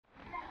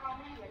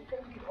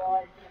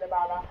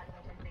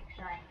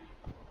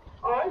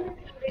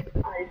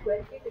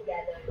requested to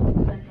gather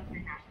in front of the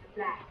national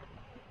flag,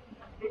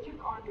 which is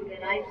on to the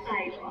right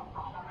side of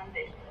Baba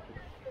Mandir.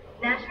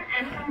 National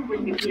anthem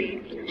will be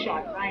played in a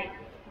short while.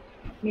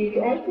 May we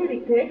also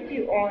request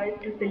you all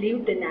to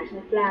salute the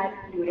national flag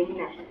during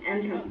national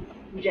anthem.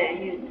 Jai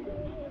Hind.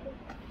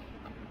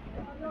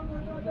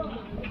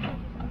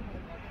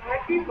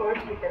 भारतीय फौज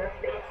की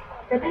तरफ से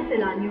सभी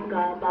सैलानियों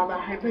का बाबा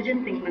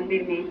हरभजन सिंह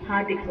मंदिर में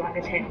हार्दिक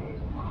स्वागत है।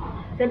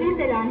 सभी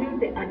सैलानियों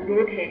से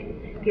अनुरोध है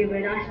कि वे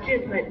राष्ट्रीय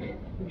ध्वज,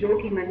 जो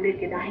कि मंदिर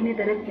के दाहिने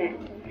तरफ है,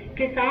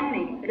 के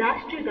सामने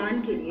राष्ट्रीय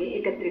गान के लिए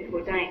एकत्रित हो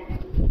जाएं।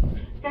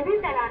 सभी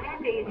सैलानियों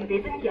से ये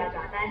निवेदन किया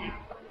जाता है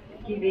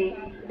कि वे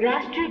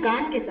राष्ट्रीय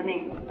गान के समय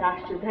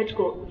राष्ट्रीय ध्वज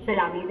को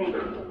सलामी दें।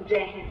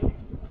 जय Hind.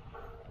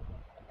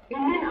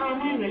 Indian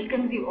Army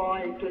welcomes you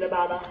all to the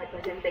Baba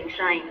Harbhajan Singh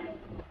Shrine.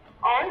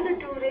 All the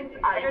tourists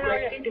are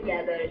requested to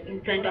gather in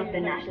front of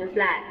the national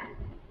flag,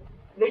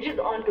 which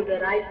is on to the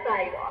right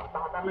side of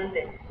Baba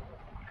Mandir.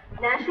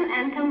 National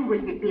anthem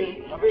will be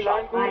played in a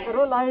short while.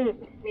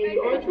 May we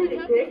also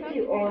request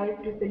you all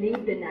to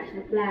salute the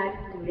national flag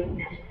during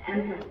national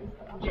anthem.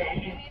 Jai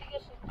Hind.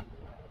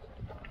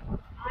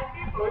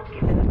 भारतीय फौज की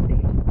तरफ से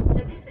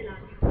सभी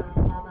सैलानियों का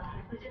बाबा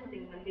हरभजन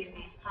सिंह मंदिर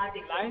में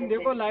हार्दिक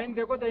लाइन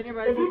देखो देने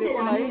भाई सभी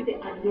सैलानियों से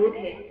अनुरोध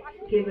है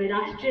कि वे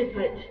राष्ट्रीय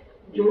ध्वज,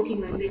 जो कि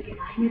मंदिर के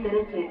दाहिने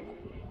तरफ है,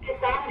 के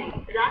सामने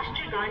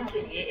राष्ट्रीय गान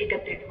के लिए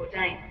एकत्रित हो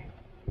जाएं।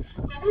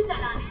 सभी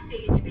सैलानियों से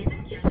ये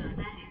निवेदन किया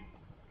जाता है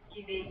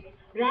कि वे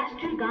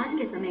राष्ट्रीय गान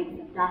के समय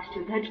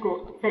राष्ट्रीय ध्वज को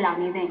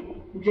सलामी दें।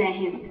 जय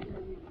Hind.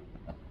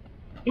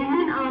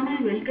 Indian Army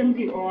welcomes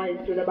you all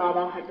to the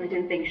Baba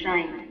Harbhajan Singh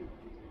Shrine.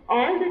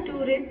 All the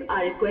tourists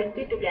are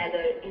requested to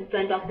gather in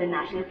front of the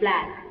national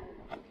flag,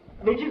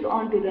 which is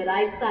on to the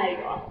right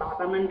side of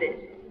Baba Mandir.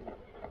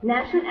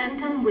 National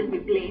anthem will be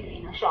played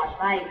in a short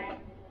while.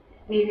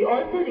 May we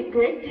also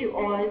request you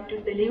all to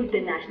salute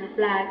the national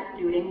flag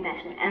during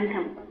national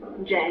anthem.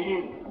 Jai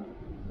Hind.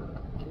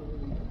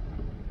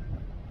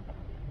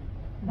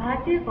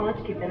 भारतीय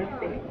फौज की तरफ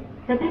से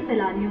सभी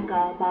सैलानियों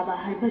का बाबा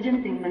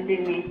हरभजन सिंह मंदिर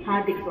में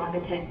हार्दिक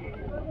स्वागत है।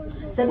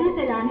 सभी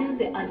सैलानियों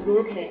से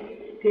अनुरोध है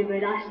कि वे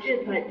राष्ट्रीय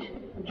ध्वज,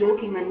 जो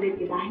कि मंदिर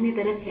के दाहिने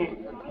तरफ है,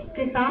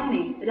 के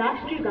सामने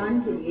राष्ट्रीय गान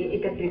के लिए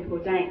एकत्रित हो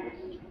जाएं।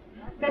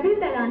 सभी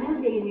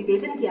सैलानियों से ये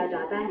निवेदन किया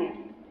जाता है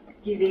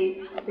कि वे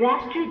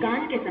राष्ट्रीय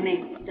गान के समय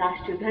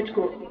राष्ट्रीय ध्वज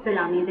को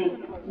सलामी दें।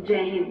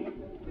 जय Hind.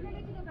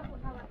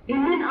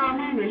 Indian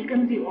Army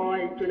welcomes you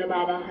all to the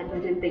Baba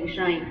Harbhajan Singh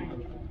Shrine.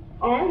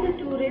 All the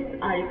tourists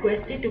are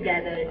requested to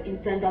gather in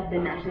front of the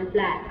national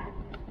flag,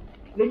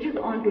 which is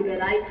on to the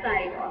right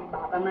side of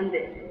Baba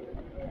Mandir.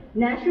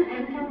 National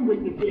anthem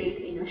will be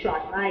played in a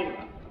short while.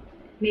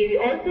 May we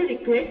also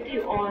request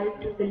you all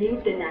to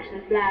salute the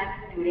national flag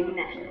during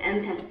national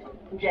anthem.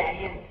 Jai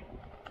Hind.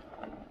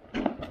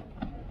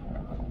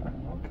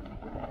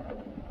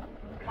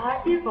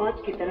 भारतीय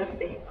फौज की तरफ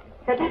से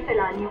सभी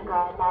सैलानियों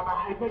का बाबा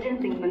हरभजन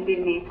सिंह मंदिर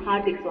में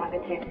हार्दिक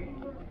स्वागत है।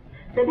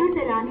 सभी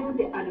सैलानियों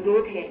से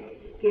अनुरोध है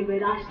कि वे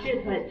राष्ट्रीय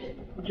ध्वज,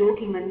 जो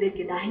कि मंदिर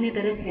के दाहिने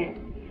तरफ है,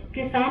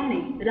 के सामने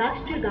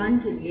राष्ट्रीय गान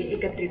के लिए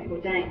एकत्रित हो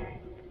जाएं।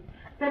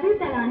 सभी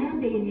सैलानियों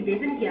से ये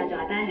निवेदन किया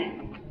जाता है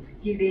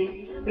कि वे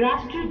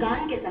राष्ट्रीय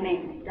गान के समय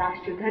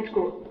राष्ट्रीय ध्वज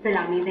को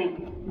सलामी दें।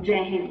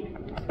 जय Hind.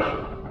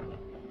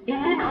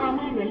 Indian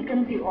Army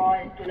welcomes you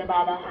all to the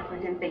Baba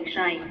Harbhajan Singh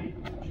Shrine.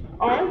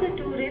 All the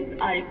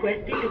tourists are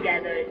requested to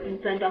gather in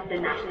front of the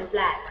national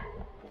flag,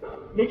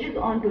 which is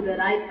on to the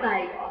right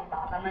side of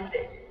Baba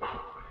Mandir.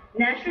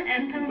 National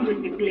anthem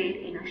will be played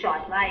in a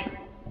short while.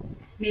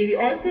 May we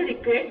also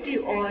request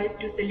you all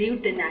to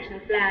salute the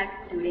national flag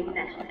during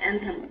national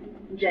anthem.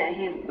 Jai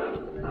Hind.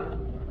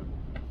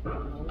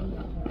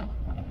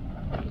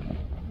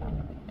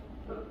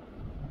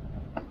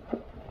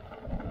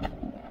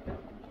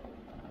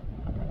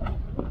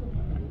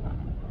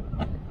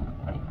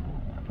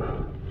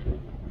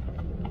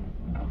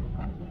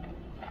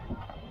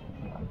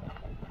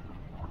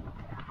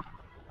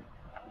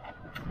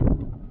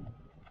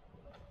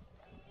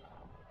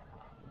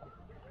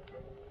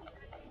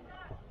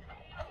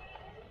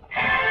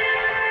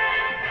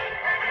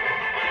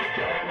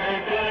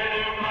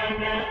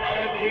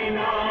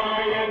 अधिनायक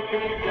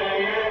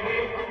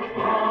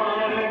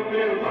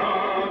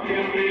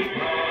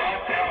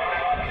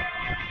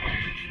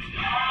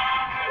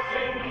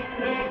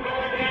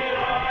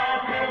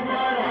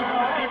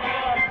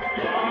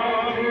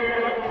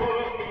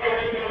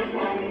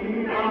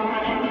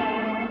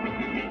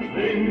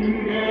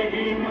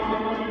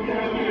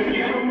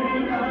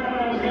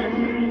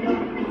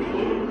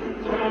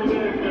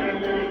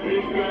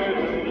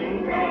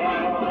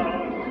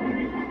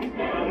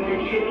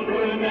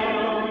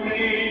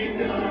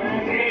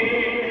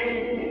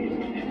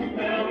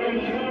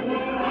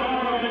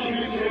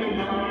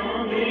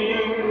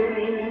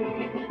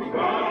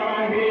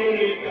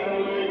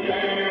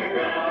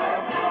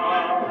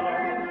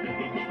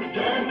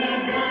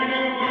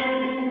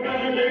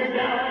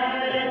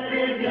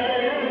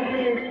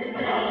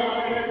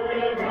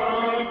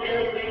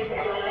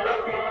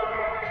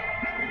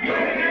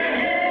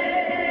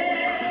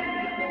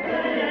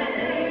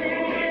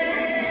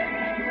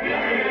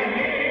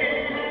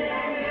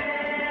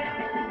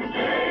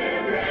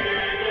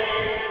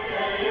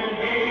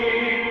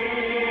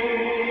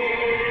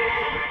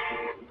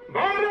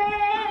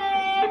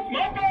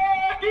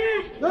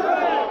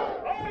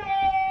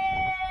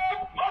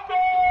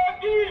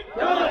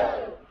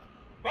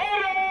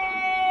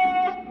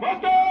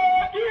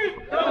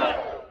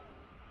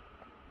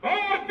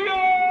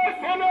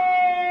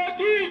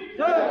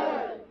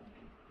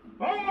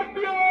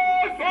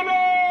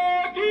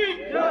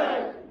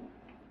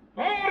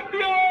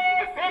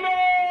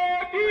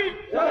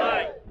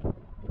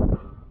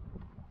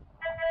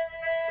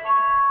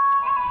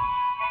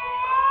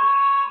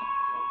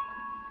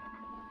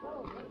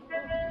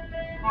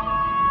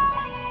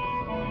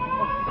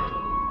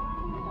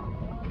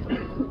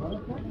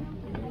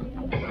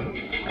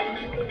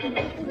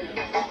हैं।